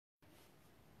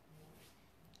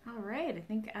All right, I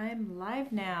think I'm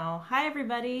live now. Hi,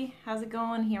 everybody. How's it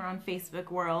going here on Facebook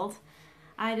world?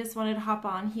 I just wanted to hop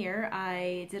on here.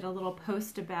 I did a little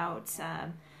post about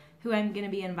who I'm going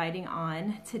to be inviting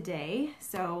on today.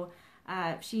 So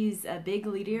she's a big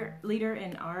leader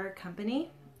in our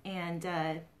company and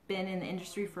been in the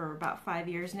industry for about 5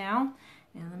 years now.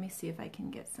 And let me see if I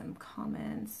can get some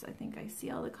comments. I think I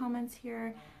see all the comments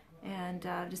here. And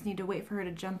just need to wait for her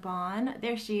to jump on.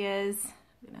 There she is.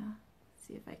 I'm gonna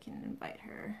see if I can invite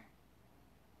her.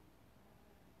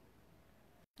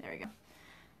 There we go.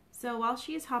 So while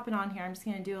she's hopping on here, I'm just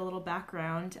going to do a little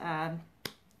background.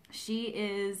 She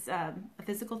is a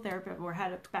physical therapist, or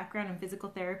had a background in physical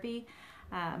therapy,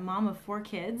 mom of 4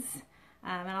 kids,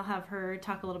 and I'll have her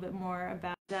talk a little bit more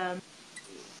about, go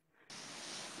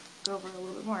over a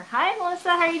little bit more. Hi, Melissa.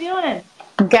 How are you doing?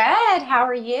 Good. How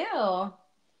are you?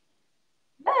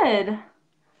 Good.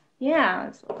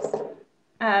 Yeah.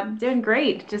 Doing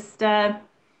great. Just so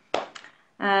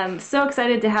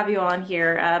excited to have you on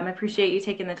here. I appreciate you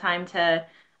taking the time to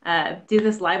do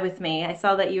this live with me. I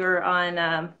saw that you were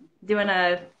on doing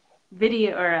a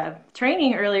video or a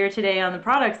training earlier today on the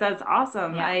products. That's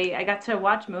awesome. Yeah. I got to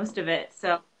watch most of it.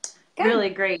 So Good.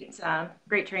 really great,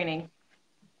 great training.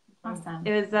 Awesome.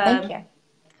 It was, Thank you.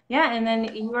 yeah, and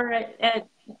then you were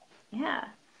yeah.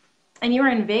 And you were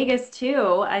in Vegas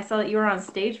too. I saw that you were on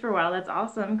stage for a while. That's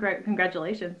awesome. Great.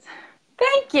 Congratulations.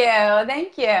 Thank you.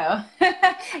 Thank you.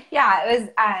 Yeah, it was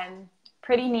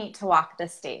pretty neat to walk the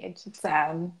stage. It's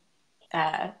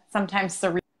sometimes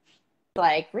surreal,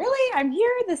 like, really? I'm here?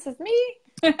 This is me?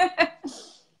 Yeah,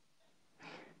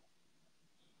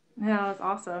 it was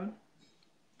awesome.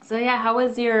 So yeah, how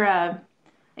was your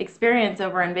experience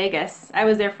over in Vegas? I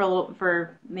was there for a little,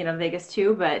 for Vegas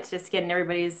too, but just getting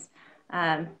everybody's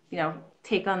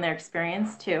take on their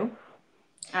experience too,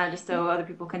 just so other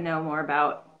people can know more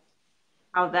about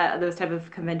how those type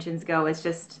of conventions go. It's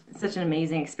just such an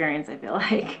amazing experience, I feel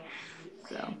like.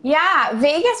 So Yeah,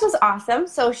 Vegas was awesome.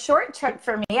 So short trip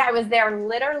for me. I was there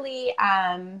literally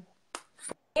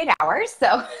 8 hours.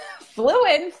 So flew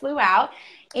in, flew out.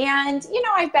 And,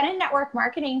 I've been in network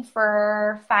marketing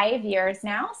for 5 years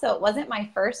now. So it wasn't my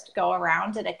first go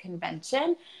around at a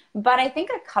convention, but I think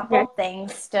a couple okay.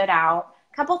 things stood out.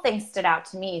 Couple things stood out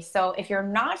to me. So if you're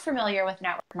not familiar with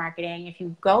network marketing, if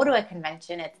you go to a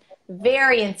convention, it's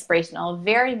very inspirational,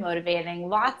 very motivating,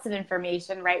 lots of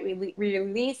information, right? We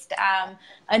released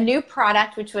a new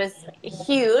product, which was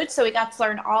huge. So we got to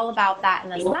learn all about that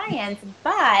and the science.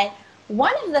 But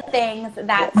one of the things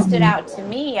that stood out to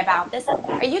me about this,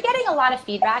 are you getting a lot of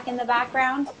feedback in the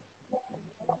background?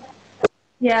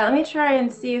 Yeah, let me try and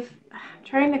see if I'm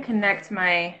trying to connect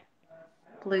my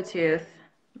Bluetooth.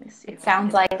 Let me see It if I can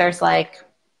sounds get like there's like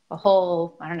a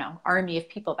whole, I don't know, army of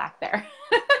people back there.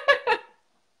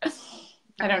 I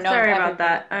don't know if Sorry about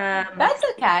everybody, that. that's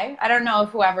okay. I don't know if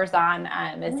whoever's on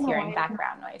I is don't know hearing why.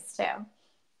 background noise too.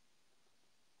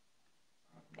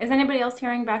 Is anybody else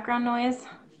hearing background noise?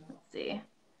 Let's see.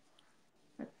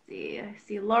 Let's see. I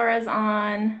see Laura's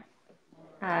on.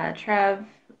 Trev.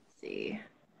 Let's see.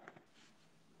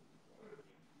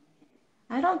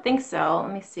 I don't think so.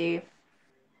 Let me see.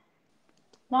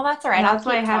 Well, that's all right. And I'll that's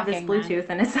why I keep have this talking then. Bluetooth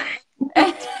and it's Well,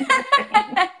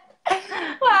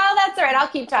 not working. that's all right. I'll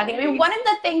keep talking. I mean, one of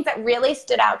the things that really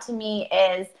stood out to me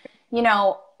is,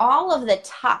 all of the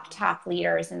top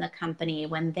leaders in the company,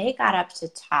 when they got up to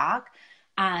talk,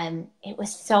 it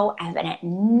was so evident.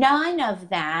 None of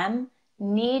them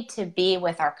need to be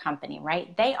with our company,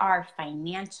 right? They are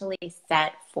financially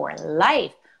set for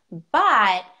life,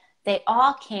 but they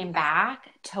all came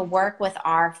back to work with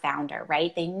our founder,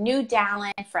 right? They knew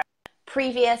Dallin from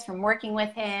working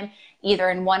with him,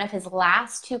 either in one of his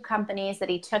last 2 companies that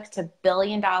he took to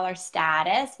billion-dollar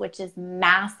status, which is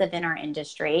massive in our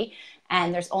industry.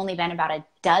 And there's only been about a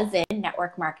dozen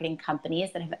network marketing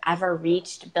companies that have ever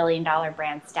reached billion-dollar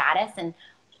brand status. And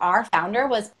our founder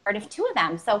was part of 2 of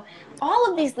them. So all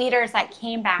of these leaders that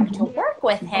came back to work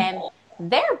with him,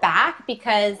 they're back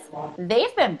because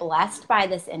they've been blessed by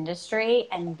this industry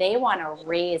and they want to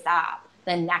raise up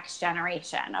the next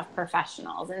generation of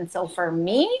professionals. And so for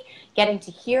me, getting to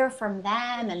hear from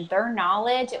them and their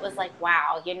knowledge, it was like,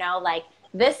 wow, like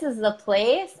this is the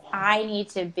place I need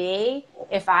to be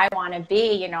if I want to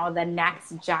be, the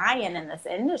next giant in this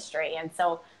industry. And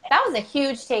so that was a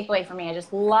huge takeaway for me. I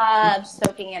just loved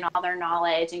soaking in all their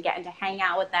knowledge and getting to hang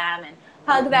out with them and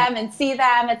hug them and see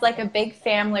them. It's like a big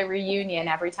family reunion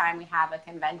every time we have a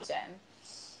convention.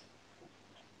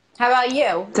 How about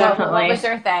you? What Definitely. was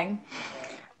your thing?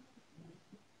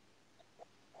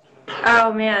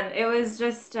 Oh man, it was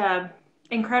just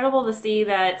incredible to see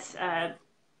that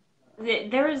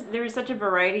there was such a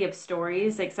variety of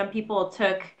stories. Like some people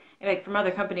took like from other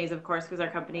companies, of course, because our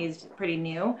company is pretty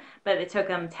new, but it took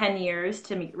them 10 years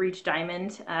to reach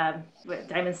diamond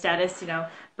status, you know,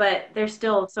 but they're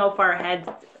still so far ahead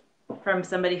from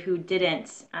somebody who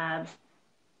didn't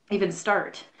even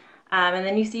start. And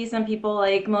then you see some people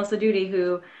like Melissa Duty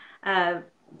who uh,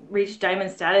 reached diamond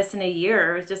status in a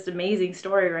year. It was just an amazing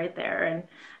story right there. And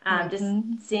just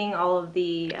Mm-hmm. seeing all of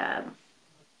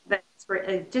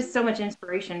just so much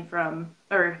inspiration from,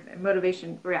 or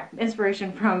motivation, yeah,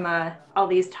 inspiration from all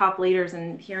these top leaders,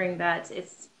 and hearing that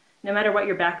it's no matter what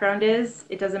your background is,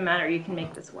 it doesn't matter. You can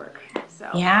make this work.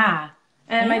 So, Yeah.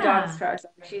 and my dog's Yeah. trying.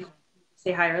 She's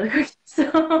say hi really quick.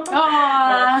 So,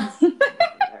 Aw.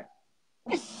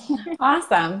 she's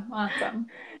Awesome. Awesome.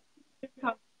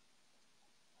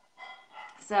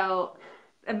 so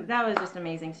that was just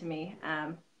amazing to me.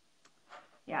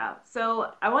 Yeah,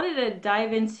 so I wanted to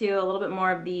dive into a little bit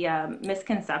more of the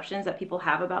misconceptions that people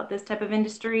have about this type of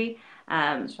industry.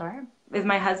 Um, Sure. with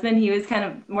my husband, he was kind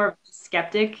of more of a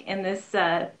skeptic in this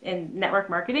in network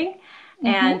marketing, Mm-hmm.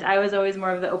 and I was always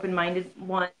more of the open-minded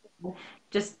one,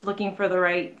 just looking for the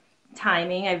right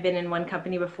timing. I've been in one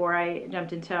company before I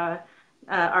jumped into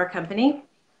our company,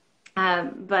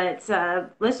 but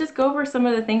let's just go over some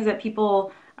of the things that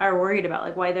people are worried about,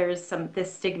 like why there's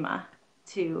this stigma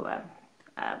to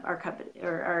our company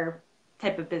or our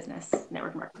type of business,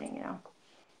 network marketing. You know.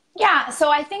 Yeah, so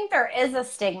I think there is a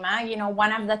stigma. You know,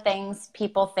 one of the things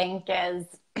people think is,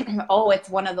 oh, it's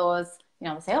one of those, you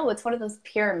know, they say, oh, it's one of those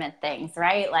pyramid things,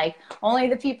 right? Like only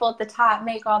the people at the top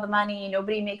make all the money,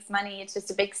 nobody makes money, it's just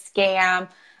a big scam.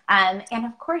 And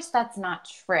of course, that's not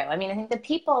true. I mean, I think the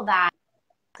people that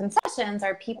concessions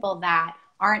are people that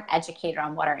aren't educated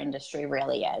on what our industry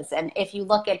really is. And if you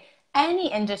look at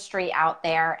any industry out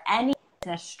there, any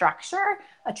business structure,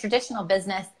 a traditional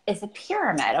business is a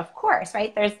pyramid, of course,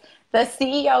 right? There's the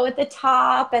CEO at the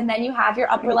top, and then you have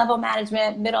your upper level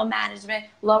management, middle management,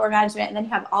 lower management, and then you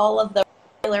have all of the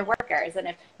regular workers. And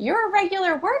if you're a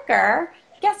regular worker,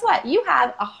 guess what? You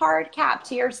have a hard cap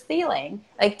to your ceiling,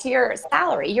 like to your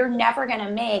salary. You're never going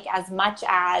to make as much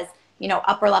as, you know,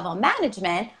 upper level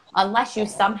management unless you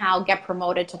somehow get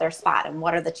promoted to their spot. And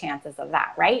what are the chances of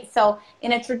that, right? So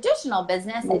in a traditional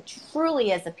business, it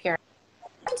truly is a pyramid.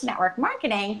 Network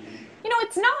marketing, you know,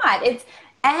 it's not. It's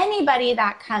anybody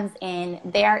that comes in,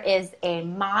 there is a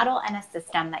model and a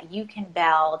system that you can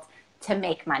build to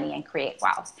make money and create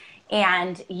wealth.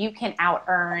 And you can out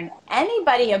earn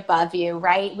anybody above you,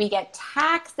 right? We get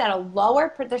taxed at a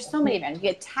lower, there's so many of them. You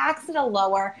get taxed at a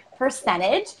lower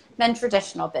percentage than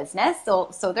traditional business.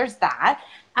 So there's that.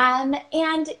 And,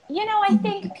 you know, I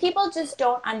think people just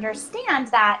don't understand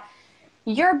that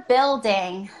you're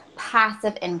building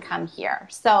passive income here.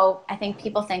 So I think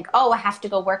people think, oh, I have to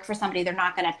go work for somebody. They're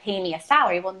not going to pay me a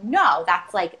salary. Well, no,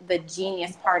 that's like the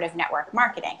genius part of network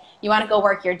marketing. You want to go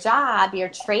work your job, you're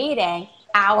trading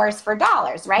hours for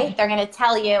dollars, right? They're going to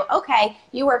tell you, okay,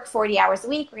 you work 40 hours a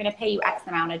week. We're going to pay you X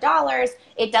amount of dollars.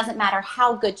 It doesn't matter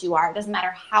how good you are. It doesn't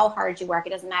matter how hard you work. It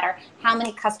doesn't matter how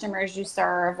many customers you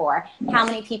serve or how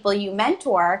many people you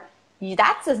mentor.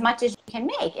 That's as much as you can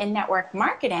make in network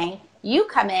marketing. You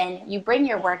come in, you bring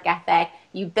your work ethic,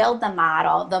 you build the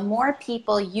model. The more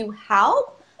people you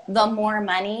help, the more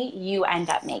money you end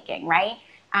up making, right?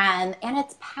 And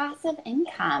it's passive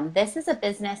income. This is a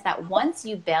business that once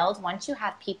you build, once you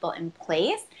have people in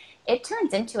place, it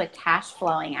turns into a cash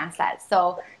flowing asset.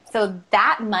 So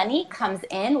that money comes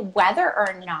in whether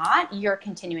or not you're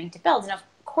continuing to build. And of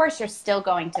course, you're still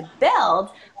going to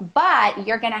build, but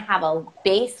you're going to have a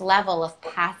base level of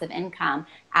passive income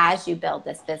as you build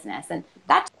this business. And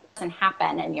that doesn't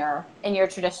happen in your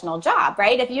traditional job,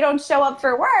 right? If you don't show up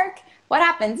for work, what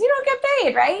happens? You don't get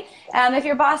paid, right? If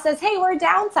your boss says, hey, we're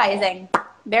downsizing,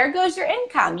 there goes your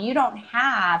income. You don't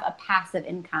have a passive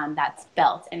income that's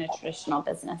built in a traditional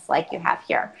business like you have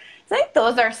here. So I think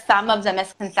those are some of the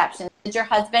misconceptions. Did your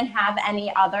husband have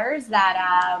any others that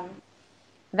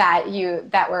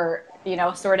were, you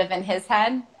know, sort of in his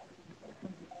head?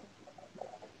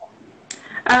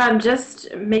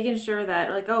 Just making sure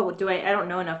that like, oh, I don't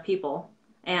know enough people,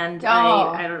 and Oh,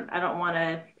 I don't want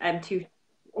to. I'm too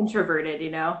introverted,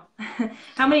 you know.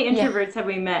 How many yeah. introverts have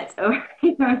we met? Oh,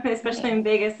 especially in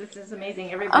Vegas, this is amazing.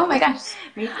 Oh my Everybody, gosh.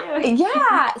 me too.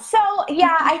 Yeah. So,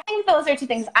 yeah, I think those are two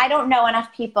things. I don't know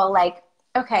enough people. Like,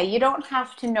 okay, you don't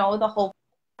have to know the whole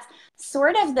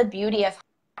sort of the beauty of how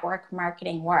network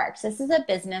marketing works. This is a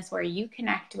business where you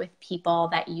connect with people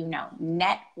that you know,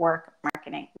 network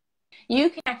marketing. You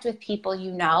connect with people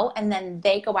you know, and then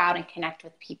they go out and connect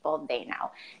with people they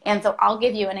know. And so I'll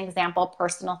give you an example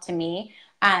personal to me.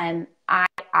 I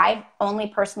I've only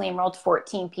personally enrolled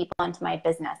 14 people into my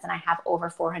business, and I have over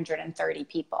 430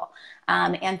 people.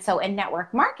 And so in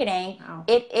network marketing, Wow.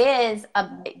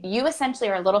 you essentially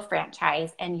are a little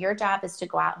franchise, and your job is to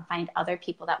go out and find other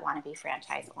people that want to be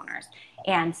franchise owners.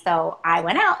 And so I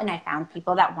went out and I found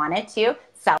people that wanted to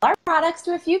sell our products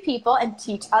to a few people and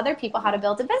teach other people how to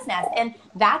build a business. And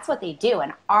that's what they do.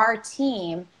 And our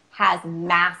team has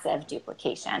massive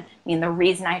duplication. I mean, the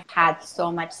reason I've had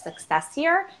so much success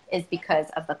here is because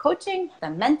of the coaching, the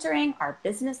mentoring, our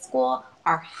business school,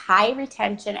 our high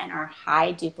retention, and our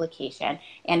high duplication.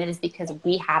 And it is because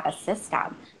we have a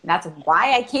system. That's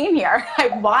why I came here. I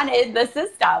wanted the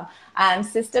system.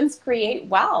 Systems create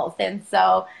wealth. And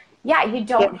so, yeah, you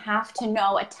don't have to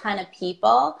know a ton of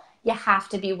people. You have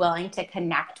to be willing to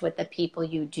connect with the people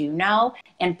you do know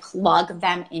and plug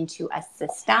them into a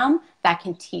system that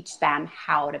can teach them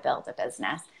how to build a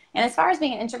business. And as far as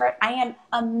being an introvert, I am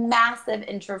a massive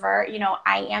introvert. You know,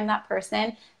 I am that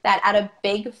person that at a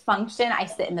big function, I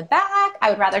sit in the back. I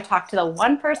would rather talk to the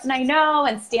one person I know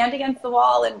and stand against the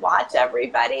wall and watch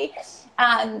everybody.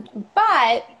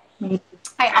 But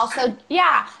but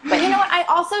you know what? I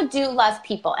also do love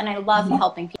people, and I love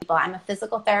helping people. I'm a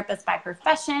physical therapist by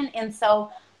profession, and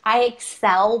so I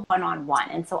excel one-on-one.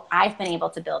 And so I've been able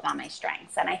to build on my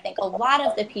strengths. And I think a lot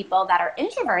of the people that are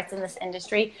introverts in this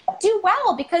industry do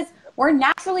well because we're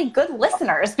naturally good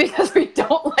listeners because we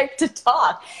don't like to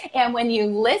talk. And when you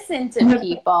listen to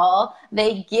people,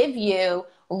 they give you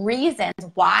reasons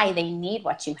why they need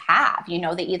what you have. You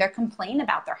know, they either complain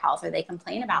about their health, or they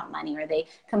complain about money, or they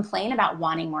complain about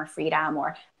wanting more freedom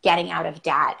or getting out of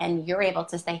debt. And you're able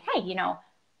to say, hey, you know,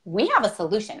 we have a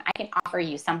solution. I can offer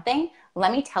you something.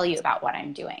 Let me tell you about what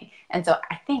I'm doing. And so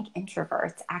I think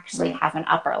introverts actually have an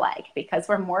upper leg because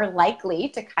we're more likely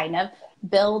to kind of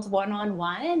build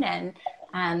one-on-one. And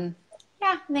I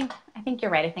think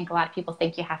you're right. I think a lot of people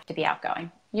think you have to be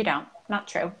outgoing. You don't. Not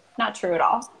true. Not true at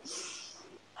all.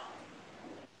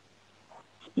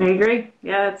 I agree.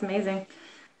 Yeah, that's amazing.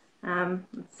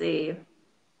 Let's see.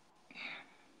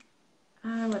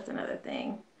 What's another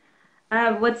thing?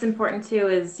 What's important too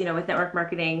is, you know, with network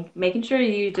marketing, making sure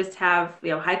you just have,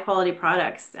 you know, high quality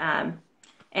products,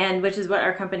 and which is what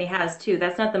our company has too.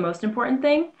 That's not the most important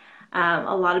thing.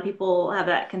 A lot of people have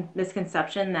that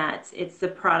misconception that it's the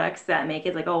products that make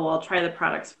it, like, oh, well, I'll try the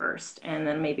products first, and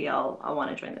then maybe I'll want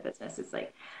to join the business. It's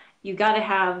like, you got to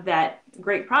have that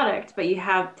great product, but you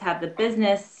have to have the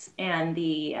business and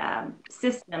the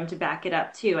system to back it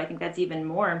up too. I think that's even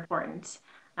more important.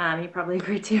 You probably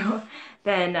agree too.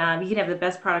 Then you can have the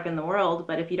best product in the world,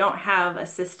 but if you don't have a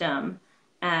system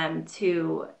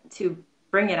to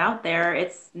bring it out there,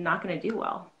 it's not going to do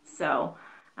well. So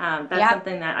that's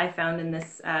something that I found in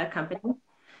this company,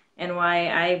 and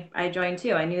why I joined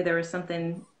too. I knew there was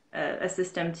something, a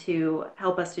system to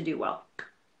help us to do well.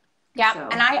 Yeah, so,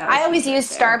 and I always use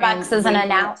Starbucks as an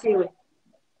analogy.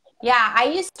 Yeah, I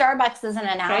use Starbucks as an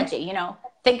analogy. Okay. You know,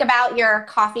 think about your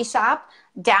coffee shop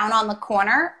down on the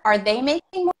corner. Are they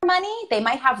making more money? They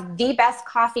might have the best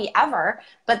coffee ever,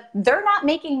 but they're not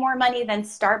making more money than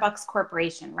Starbucks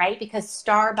Corporation, right? Because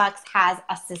Starbucks has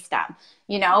a system.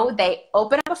 You know, they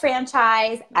open up a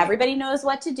franchise. Everybody knows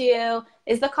what to do.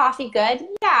 Is the coffee good?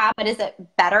 Yeah, but is it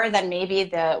better than maybe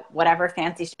the whatever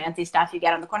fancy stuff you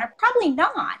get on the corner? Probably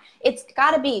not. It's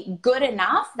got to be good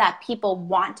enough that people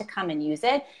want to come and use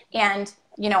it. And,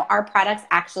 you know, our products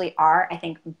actually are, I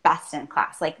think, best in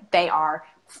class. Like, they are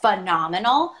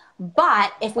phenomenal.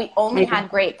 But if we only had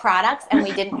great products and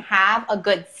we didn't have a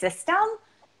good system,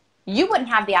 you wouldn't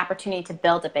have the opportunity to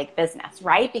build a big business,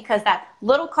 right? Because that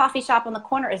little coffee shop on the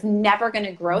corner is never going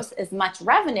to gross as much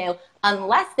revenue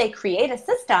unless they create a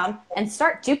system and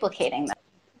start duplicating them.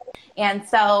 And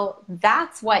so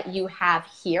that's what you have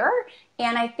here.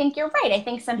 And I think you're right. I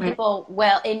think some people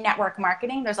will, in network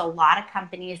marketing, there's a lot of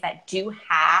companies that do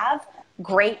have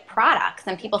great products.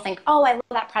 And people think, oh, I love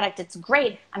that product. It's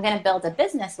great. I'm going to build a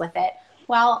business with it.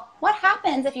 Well, what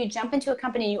happens if you jump into a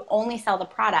company and you only sell the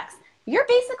products? You're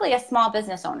basically a small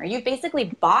business owner. You've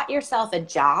basically bought yourself a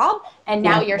job, and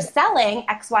now you're selling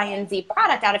X, Y, and Z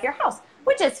product out of your house,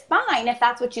 which is fine if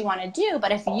that's what you want to do.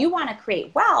 But if you want to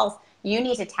create wealth, you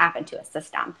need to tap into a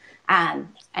system.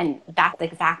 And that's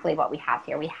exactly what we have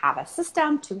here. We have a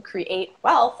system to create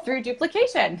wealth through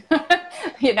duplication.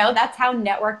 You know, that's how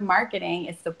network marketing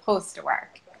is supposed to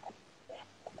work.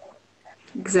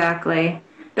 Exactly.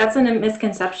 That's a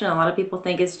misconception. A lot of people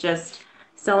think it's just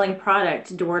selling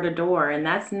product door to door, and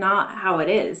that's not how it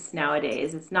is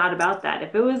nowadays. It's not about that.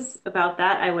 If it was about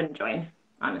that, I wouldn't join,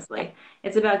 honestly.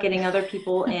 It's about getting other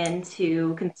people in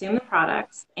to consume the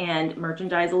products and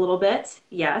merchandise a little bit,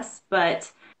 yes,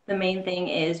 but the main thing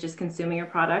is just consuming your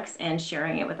products and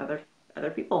sharing it with other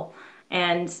people.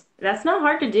 And that's not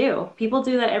hard to do. People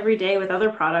do that every day with other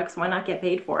products. Why not get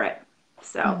paid for it?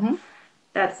 So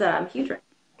that's huge.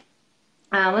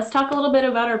 Let's talk a little bit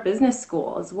about our business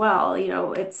school as well. You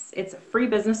know, it's a free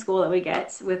business school that we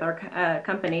get with our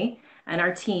company and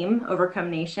our team, Overcome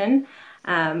Nation.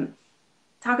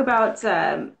 Talk about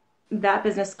that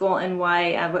business school and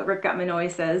why what Rick Gutman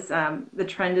always says, the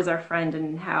trend is our friend,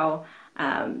 and how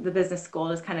the business school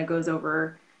just kind of goes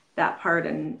over that part,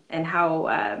 and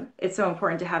how it's so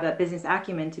important to have that business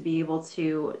acumen to be able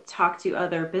to talk to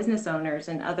other business owners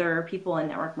and other people in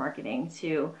network marketing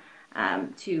to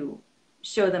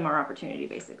show them our opportunity,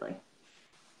 basically.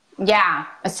 Yeah.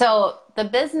 So the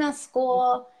business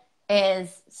school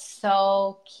is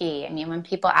so key. I mean, when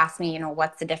people ask me, you know,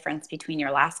 what's the difference between your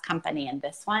last company and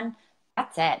this one?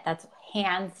 That's it. That's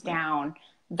hands down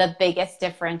the biggest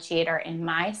differentiator in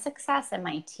my success and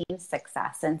my team's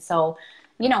success. And so,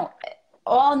 you know,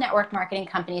 all network marketing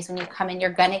companies, when you come in, you're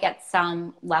going to get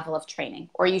some level of training,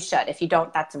 or you should. If you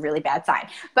don't, that's a really bad sign.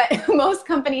 But most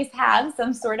companies have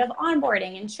some sort of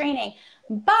onboarding and training.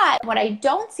 But what I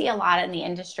don't see a lot in the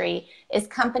industry is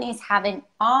companies having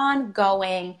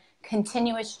ongoing,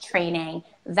 continuous training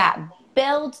that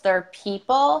builds their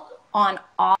people on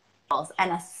all levels,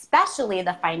 and especially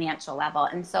the financial level.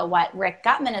 And so what Rick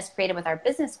Gutman has created with our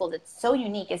business school that's so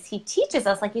unique is he teaches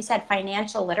us, like you said,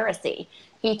 financial literacy.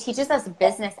 He teaches us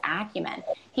business acumen.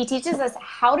 He teaches us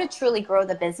how to truly grow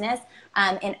the business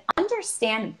and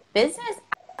understand business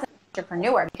as an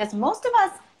entrepreneur, because most of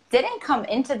us didn't come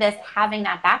into this having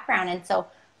that background. And so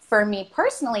for me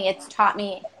personally, it's taught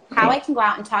me how I can go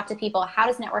out and talk to people. How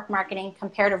does network marketing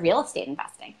compare to real estate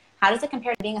investing? How does it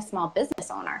compare to being a small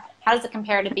business owner? How does it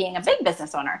compare to being a big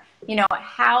business owner? You know,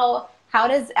 how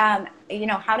does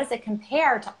it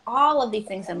compare to all of these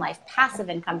things in life? Passive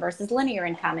income versus linear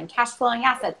income and cash flowing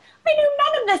assets. I knew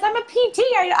none of this. I'm a PT.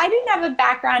 I didn't have a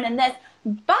background in this.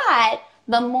 But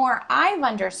the more I've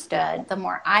understood, the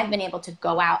more I've been able to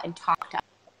go out and talk to others,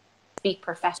 speak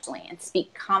professionally and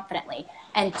speak confidently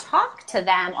and talk to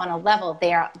them on a level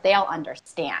they'll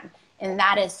understand. And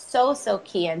that is so, so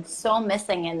key and so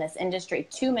missing in this industry.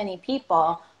 Too many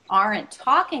people aren't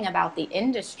talking about the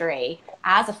industry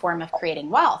as a form of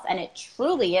creating wealth. And it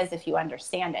truly is if you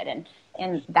understand it.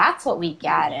 And that's what we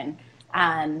get.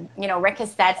 And, you know, Rick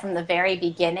has said from the very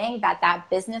beginning that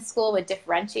business school would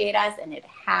differentiate us, and it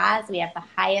has. We have the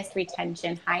highest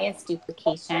retention, highest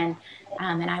duplication.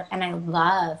 And I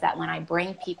love that when I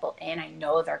bring people in, I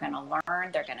know they're going to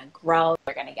learn, they're going to grow,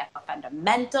 they're going to get the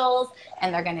fundamentals,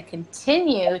 and they're going to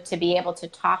continue to be able to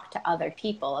talk to other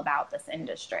people about this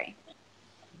industry.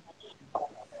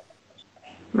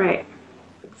 Right.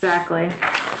 Exactly.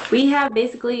 We have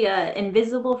basically an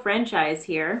invisible franchise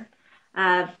here.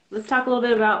 Let's talk a little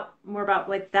bit more about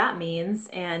what that means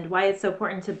and why it's so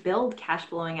important to build cash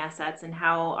flowing assets and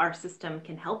how our system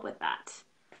can help with that.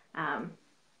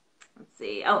 Let's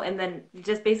see. Oh, and then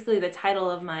just basically the title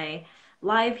of my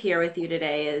live here with you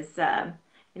today is,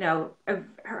 you know, I've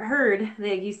heard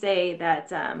that you say that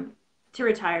to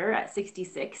retire at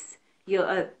 66,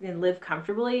 you'll and live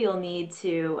comfortably, you'll need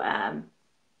to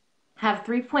have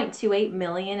 3.28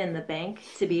 million in the bank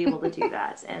to be able to do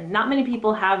that. And not many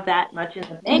people have that much in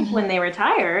the bank when they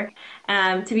retire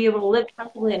to be able to live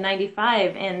comfortably at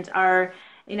 95. And our,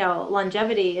 you know,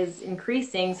 longevity is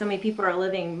increasing. So many people are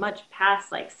living much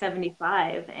past like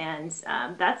 75. And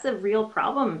that's a real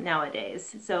problem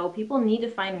nowadays. So people need to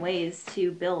find ways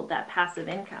to build that passive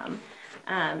income.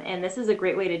 And this is a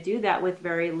great way to do that with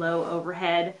very low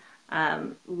overhead,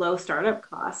 low startup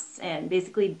costs, and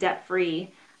basically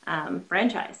debt-free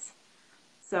franchise.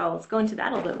 So let's go into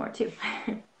that a little bit more too.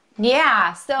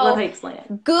 Yeah. So love how you explain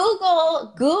it.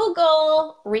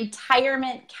 Google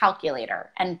retirement calculator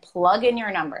and plug in your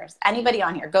numbers. Anybody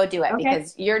on here, go do it,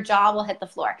 because your jaw will hit the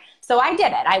floor. So I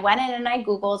did it. I went in and I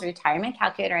Googled retirement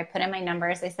calculator. I put in my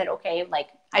numbers. I said, okay, like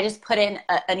I just put in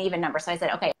an even number. So I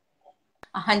said, okay,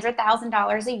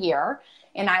 $100,000 a year,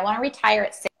 and I want to retire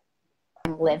at 60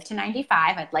 and live to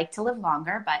 95. I'd like to live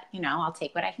longer, but you know, I'll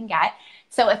take what I can get.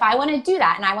 So if I want to do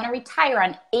that and I want to retire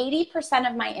on 80%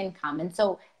 of my income, and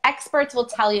so experts will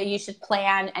tell you should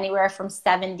plan anywhere from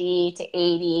 70 to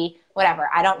 80,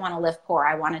 whatever. I don't want to live poor.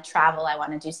 I want to travel. I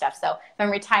want to do stuff. So if I'm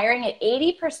retiring at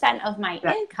 80% of my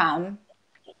income,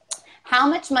 how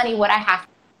much money would I have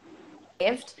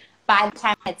saved by the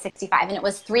time I hit 65? And it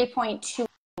was 3.2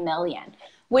 million,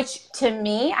 which to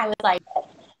me, I was like, you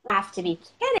have to be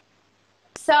kidding.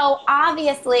 So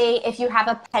obviously, if you have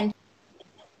a pension,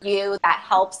 that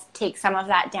helps take some of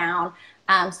that down.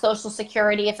 Social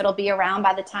Security, if it'll be around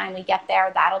by the time we get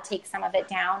there, that'll take some of it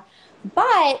down.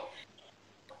 But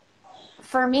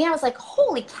for me, I was like,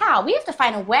 holy cow, we have to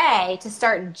find a way to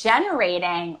start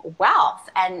generating wealth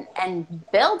and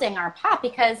building our pot,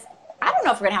 because I don't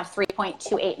know if we're going to have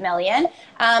 3.28 million.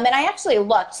 And I actually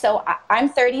looked. So I'm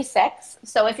 36.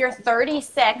 So if you're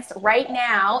 36 right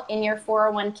now in your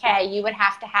 401k, you would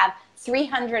have to have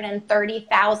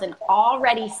 330,000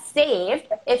 already saved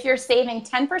if you're saving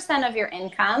 10% of your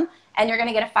income, and you're going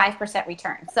to get a 5%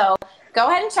 return. So go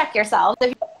ahead and check yourself.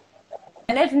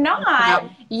 And if not,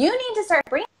 you need to start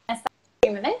bringing a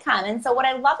stream of income. And so what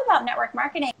I love about network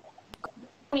marketing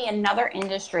is another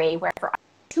industry where for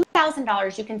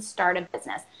 $2,000 you can start a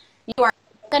business. You are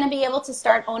going to be able to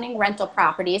start owning rental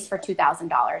properties for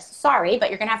 $2,000. Sorry, but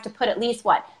you're going to have to put at least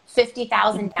what,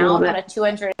 $50,000 down on a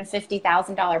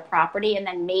 $250,000 property, and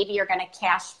then maybe you're going to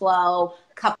cash flow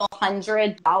a couple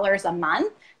 $100 a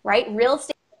month, right? Real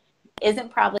estate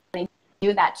isn't probably going to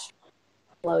do that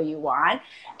flow you want.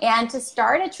 And to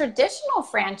start a traditional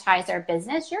franchisor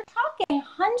business, you're talking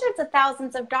hundreds of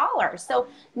thousands of dollars. So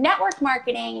network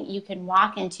marketing, you can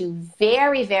walk into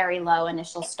very, very low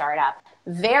initial startup,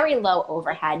 very low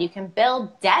overhead. You can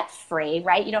build debt free,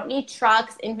 right? You don't need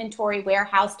trucks, inventory,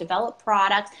 warehouse, develop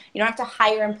products. You don't have to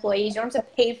hire employees. You don't have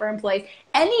to pay for employees.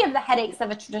 Any of the headaches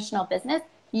of a traditional business,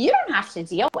 you don't have to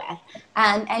deal with.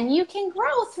 And you can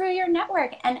grow through your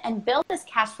network and build this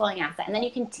cash flowing asset. And then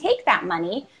you can take that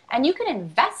money and you can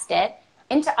invest it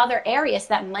into other areas so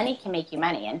that money can make you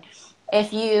money. And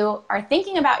if you are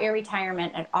thinking about your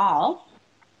retirement at all,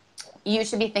 you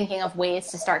should be thinking of ways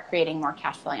to start creating more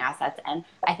cash flowing assets. And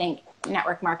I think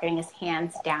network marketing is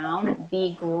hands down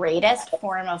the greatest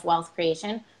form of wealth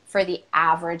creation for the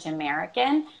average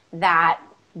American that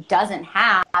doesn't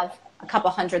have a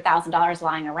couple $100,000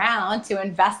 lying around to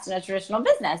invest in a traditional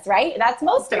business, right? That's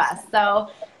most of us. So,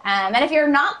 and if you're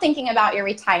not thinking about your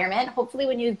retirement, hopefully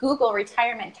when you Google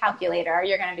retirement calculator,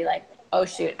 you're going to be like, oh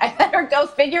shoot, I better go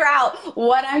figure out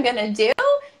what I'm going to do,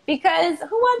 because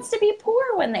who wants to be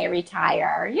poor when they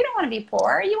retire? You don't want to be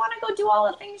poor. You want to go do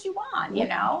all the things you want, you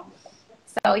know?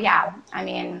 So yeah, I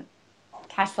mean,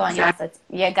 cash flowing assets,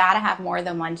 you got to have more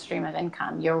than one stream of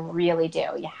income. You really do.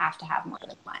 You have to have more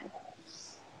than one.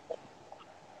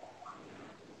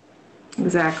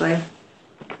 Exactly.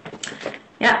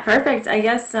 Yeah, perfect. I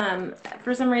guess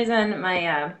for some reason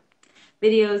my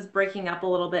video is breaking up a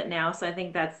little bit now, so I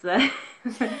think that's the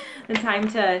the time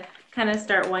to kind of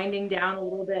start winding down a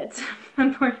little bit.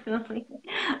 Unfortunately,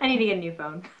 I need to get a new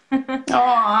phone.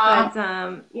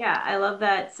 But yeah, I love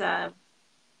that.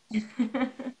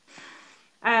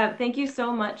 Thank you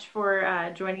so much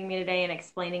for joining me today and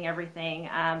explaining everything.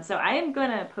 So I am going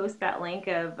to post that link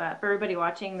of for everybody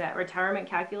watching, that retirement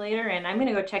calculator, and I'm going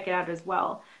to go check it out as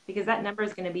well, because that number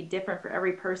is going to be different for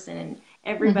every person, and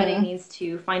everybody needs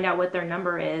to find out what their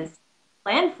number is,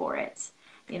 plan for it,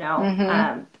 you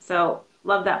know. So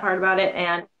love that part about it.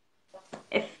 And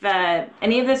if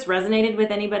any of this resonated with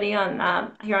anybody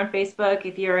on here on Facebook,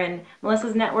 if you're in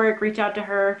Melissa's network, reach out to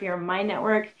her. If you're in my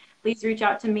network, please reach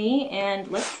out to me and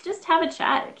let's just have a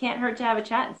chat. It can't hurt to have a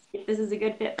chat and see if this is a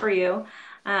good fit for you.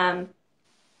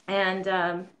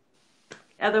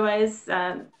 Otherwise,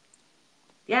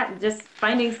 yeah, just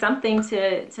finding something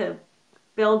to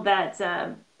build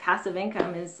that passive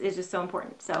income is just so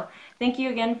important. So thank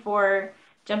you again for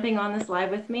jumping on this live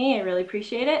with me. I really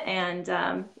appreciate it. And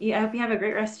I hope you have a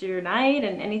great rest of your night,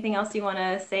 and anything else you want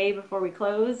to say before we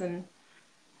close. And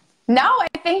no, I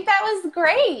think that was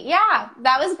great. Yeah,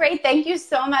 that was great. Thank you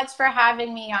so much for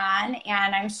having me on.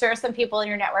 And I'm sure some people in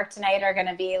your network tonight are going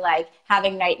to be like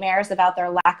having nightmares about their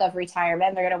lack of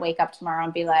retirement. They're going to wake up tomorrow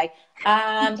and be like,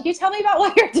 can you tell me about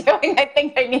what you're doing? I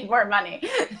think I need more money.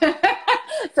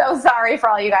 So sorry for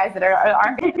all you guys that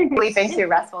aren't sleeping too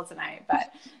restful tonight.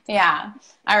 But yeah.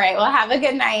 All right. Well, have a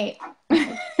good night.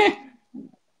 Bye.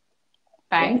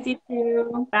 Thanks, you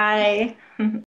too. Bye.